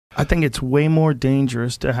I think it's way more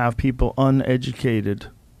dangerous to have people uneducated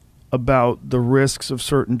about the risks of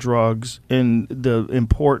certain drugs and the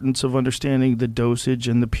importance of understanding the dosage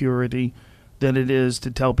and the purity than it is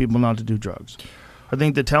to tell people not to do drugs. I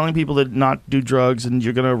think that telling people to not do drugs and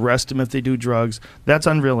you're going to arrest them if they do drugs, that's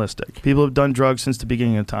unrealistic. People have done drugs since the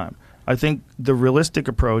beginning of time. I think the realistic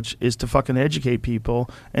approach is to fucking educate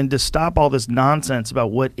people and to stop all this nonsense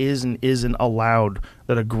about what is and isn't allowed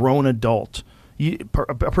that a grown adult,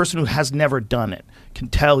 a person who has never done it, can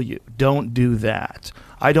tell you, don't do that.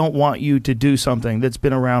 I don't want you to do something that's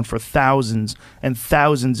been around for thousands and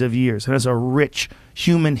thousands of years and has a rich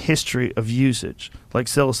human history of usage, like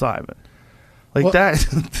psilocybin. Like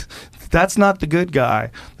that's not the good guy.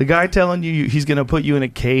 The guy telling you he's going to put you in a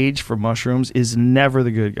cage for mushrooms is never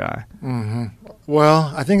the good guy. Mm-hmm.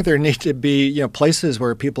 Well, I think there need to be places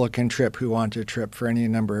where people can trip who want to trip for any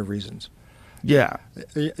number of reasons. Yeah.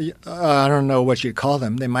 I don't know what you'd call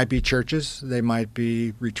them. They might be churches. They might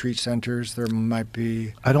be retreat centers. There might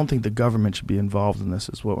be... I don't think the government should be involved in this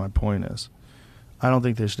is what my point is. I don't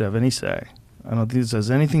think they should have any say. I don't think this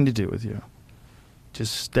has anything to do with you.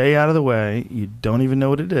 Just stay out of the way. You don't even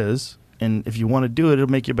know what it is. And if you want to do it, it'll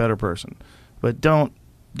make you a better person. But don't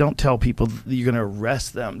tell people that you're going to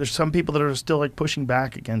arrest them. There's some people that are still like pushing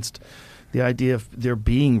back against the idea of there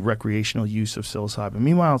being recreational use of psilocybin.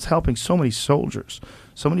 Meanwhile, it's helping so many soldiers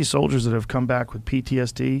that have come back with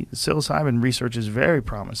PTSD. The psilocybin research is very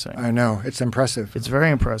promising. I know. It's impressive. It's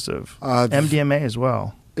very impressive. MDMA as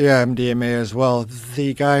well. Yeah, MDMA as well.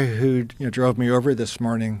 The guy who drove me over this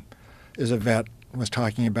morning is a vet, was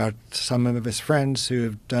talking about some of his friends who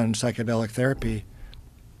have done psychedelic therapy,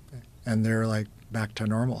 and they're like back to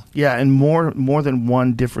normal. Yeah, and more than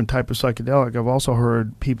one different type of psychedelic. I've also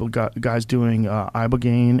heard guys doing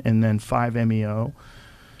ibogaine and then 5-MeO.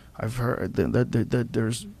 I've heard that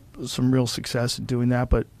there's some real success in doing that,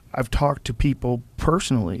 but I've talked to people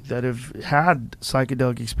personally that have had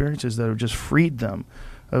psychedelic experiences that have just freed them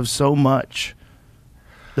of so much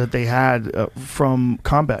that they had from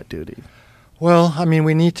combat duty. Well, I mean,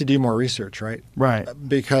 we need to do more research, right? Right.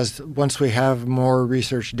 Because once we have more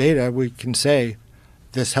research data, we can say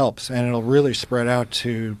this helps, and it'll really spread out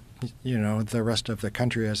to, the rest of the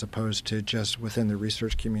country as opposed to just within the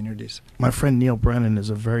research communities. My friend Neil Brennan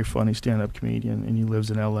is a very funny stand-up comedian, and he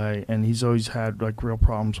lives in L.A., and he's always had, like, real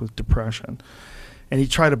problems with depression. And he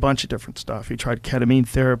tried a bunch of different stuff. He tried ketamine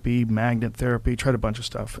therapy, magnet therapy, tried a bunch of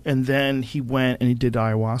stuff. And then he went and he did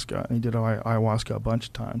ayahuasca, and he did ayahuasca a bunch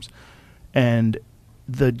of times. And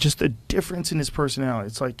the difference in his personality,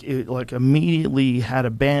 it's like it immediately had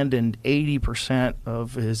abandoned 80%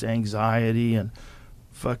 of his anxiety and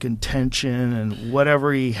fucking tension and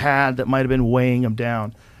whatever he had that might have been weighing him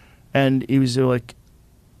down. And he was like,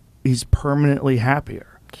 he's permanently happier.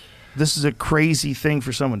 This is a crazy thing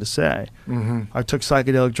for someone to say. Mm-hmm. I took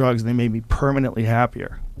psychedelic drugs and they made me permanently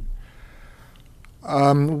happier.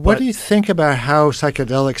 What do you think about how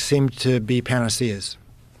psychedelics seem to be panaceas?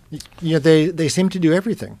 They seem to do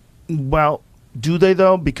everything. Well, do they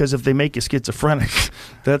though? Because if they make you schizophrenic,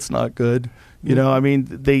 that's not good. I mean,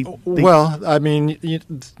 they well, I mean,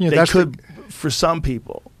 they that's could for some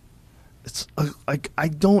people. It's like I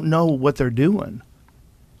don't know what they're doing.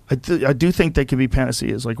 I do think they can be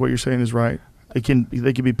panaceas. Like what you're saying is right. They can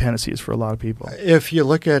be panaceas for a lot of people. If you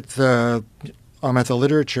look at the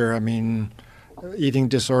literature, I mean, eating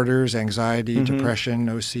disorders, anxiety, depression,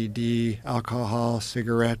 OCD, alcohol,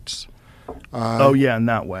 cigarettes. In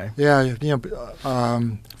that way. Yeah,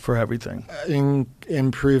 for everything.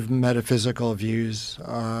 Improve metaphysical views,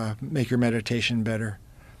 make your meditation better.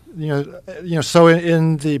 So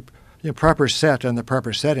in the proper set and the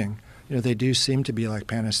proper setting, they do seem to be like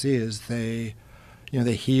panaceas. They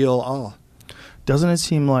heal all. Doesn't it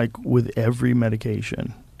seem like with every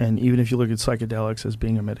medication, and even if you look at psychedelics as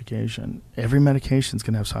being a medication, every medication's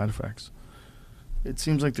going to have side effects. It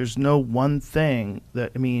seems like there's no one thing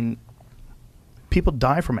that, I mean, people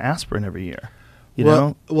die from aspirin every year. You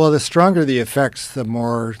know? Well, the stronger the effects, the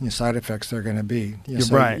more side effects there are going to be. You're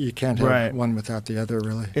so right. You can't have one without the other,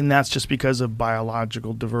 really. And that's just because of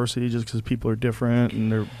biological diversity, just because people are different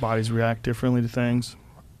and their bodies react differently to things?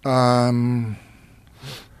 Well,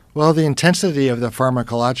 the intensity of the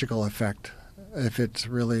pharmacological effect, if it's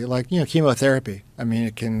really like, chemotherapy, I mean,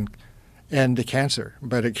 it can end the cancer,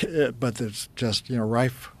 but it's just,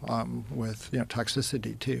 rife with,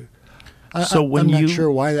 toxicity too. I'm not sure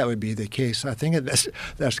why that would be the case. I think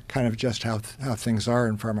that's kind of just how things are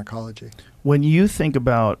in pharmacology. When you think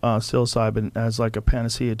about psilocybin as like a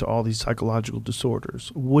panacea to all these psychological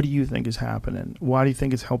disorders, what do you think is happening? Why do you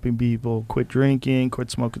think it's helping people quit drinking, quit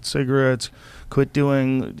smoking cigarettes, quit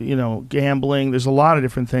doing, gambling? There's a lot of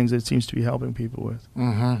different things that it seems to be helping people with.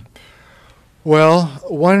 Mm-hmm. Well,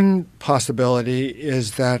 one possibility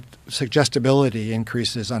is that suggestibility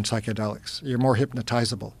increases on psychedelics. You're more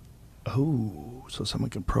hypnotizable. Oh, so someone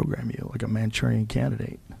can program you like a Manchurian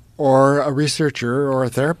candidate. Or a researcher or a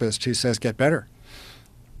therapist who says, get better.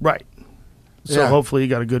 Right. So Yeah. hopefully you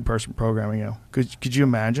got a good person programming you. Could you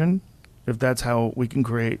imagine if that's how we can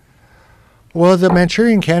create? Well, the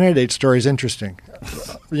Manchurian candidate story is interesting,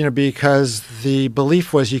 because the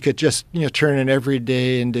belief was you could just, turn an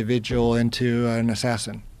everyday individual into an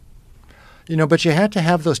assassin. But you had to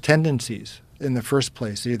have those tendencies in the first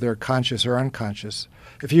place, either conscious or unconscious.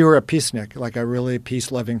 If you were a peacenik, like a really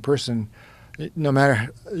peace-loving person, no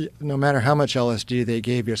matter how much LSD they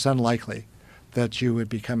gave you, it's unlikely that you would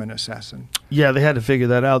become an assassin. Yeah, they had to figure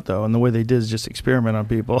that out, though, and the way they did is just experiment on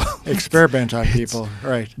people. Experiment on people,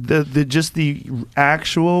 right. Just the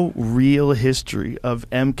actual real history of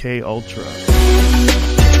MK Ultra.